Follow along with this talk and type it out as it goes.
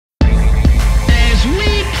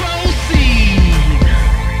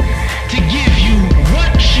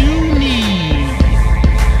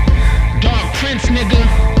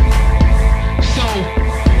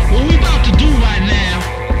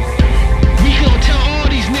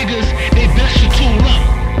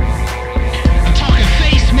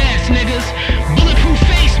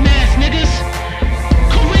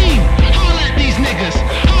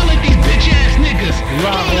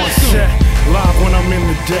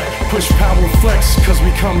check. Push power flex, cause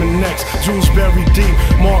we coming next. Jewels buried deep,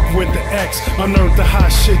 marked with the X. Unearthed the hot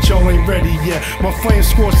shit, y'all ain't ready yet. My flame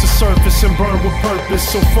scorch the surface and burn with purpose.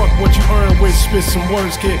 So fuck what you earn with, spit some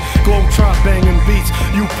words, kid. Globe-trot banging beats.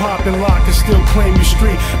 You pop and lock and still claim your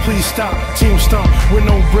street. Please stop, team stomp with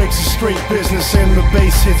no breaks. It's straight business and the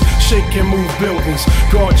bass hits. Shake and move buildings.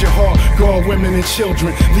 Guard your heart, guard women and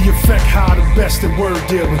children. The effect high, the best at word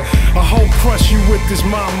dealing. A whole crush you with this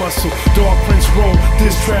mind muscle. Dark Prince roll,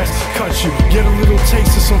 this trash cut you. Get a little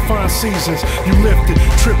taste of some fine seasons. You lift it,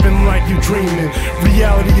 trippin' like you dreamin'.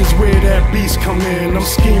 Reality is where that beast come in. I'm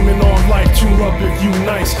scheming on life, tune up if you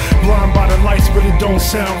nice. Blind by the lights, but it don't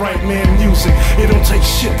sound right, man. Music, it don't take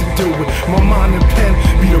shit to do it. My mind and pen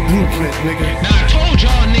be the blueprint, nigga. Now I told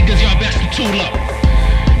y'all niggas y'all best to tool up.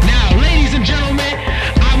 Now, ladies and gentlemen,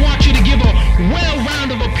 I want you to give a well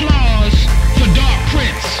round of applause for Dark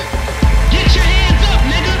Prince. Get your hands up,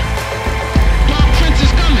 nigga. Dark Prince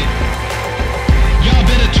is coming. Y'all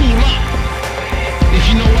better tool up. If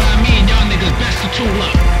you know what I mean, y'all niggas best to tool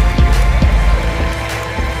up.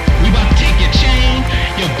 We about to take your chain,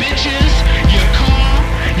 your bitches, your car,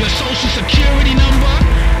 your social security number.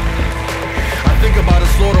 I think about a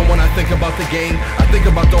slaughter when I think about the game. I think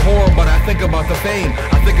about the horror, but I think about the fame.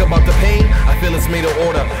 I think about the pain, I feel it's made of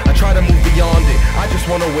order. I try to move beyond it, I just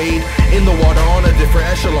wanna wade in the water on a different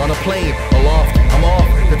echelon, a plane. Aloft, I'm off,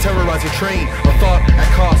 to terrorize your train. A thought at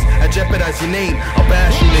cost, I jeopardize your name. I'll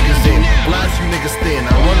bash you niggas in, blast you niggas thin.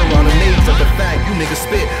 I run around a maze at the fact you niggas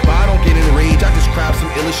spit. But I don't get enraged, I just crap some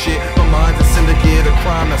iller shit. My mind's a syndicate, a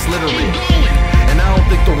crime that's literally. And I don't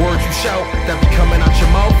think the words you shout that be coming out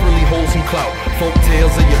your mouth really hold some clout. Folk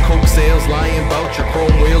tales of your coke sales, lying about your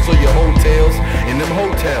chrome wheels or your hotels in them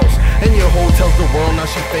hotels. And your hotels the world, now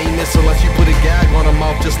she famous unless you put a gag on her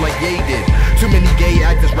mouth just like Ye did. Too many gay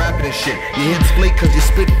actors rapping and shit. Your hits flake cause you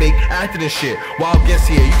spit fake, acting and shit. Wild guess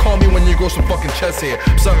here, you call me when you grow some fucking chest hair.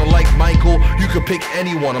 Something like Michael, you could pick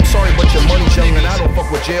anyone. I'm sorry but your money's young and I don't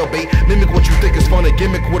fuck with jailbait. Mimic what you think is fun, a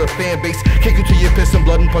gimmick with a fan base. Kick you to your piss and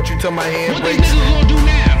blood and punch you till my hand breaks. Do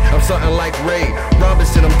now? I'm something like Ray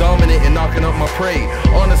Robinson, I'm dominant and knocking up my prey.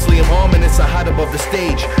 Honestly, I'm ominous, I hide above the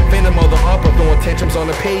stage. Phantom of the opera, throwing tantrums on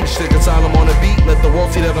the page. Sick asylum on the beat, let the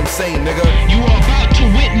world see that I'm sane, nigga. You are about to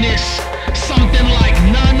witness something like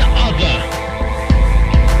none other.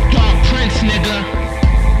 Dark Prince, nigga.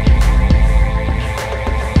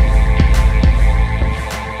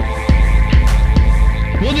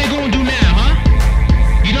 What they gonna do now,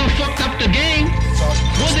 huh? You done fucked up the game.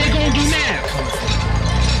 What they gonna do now?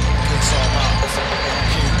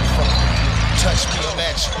 Touch me, I'm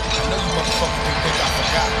at you. I know you motherfuckers think I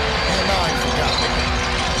forgot. Man, I ain't forgot, nigga.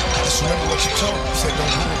 I just remember what you told me. You said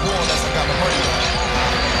don't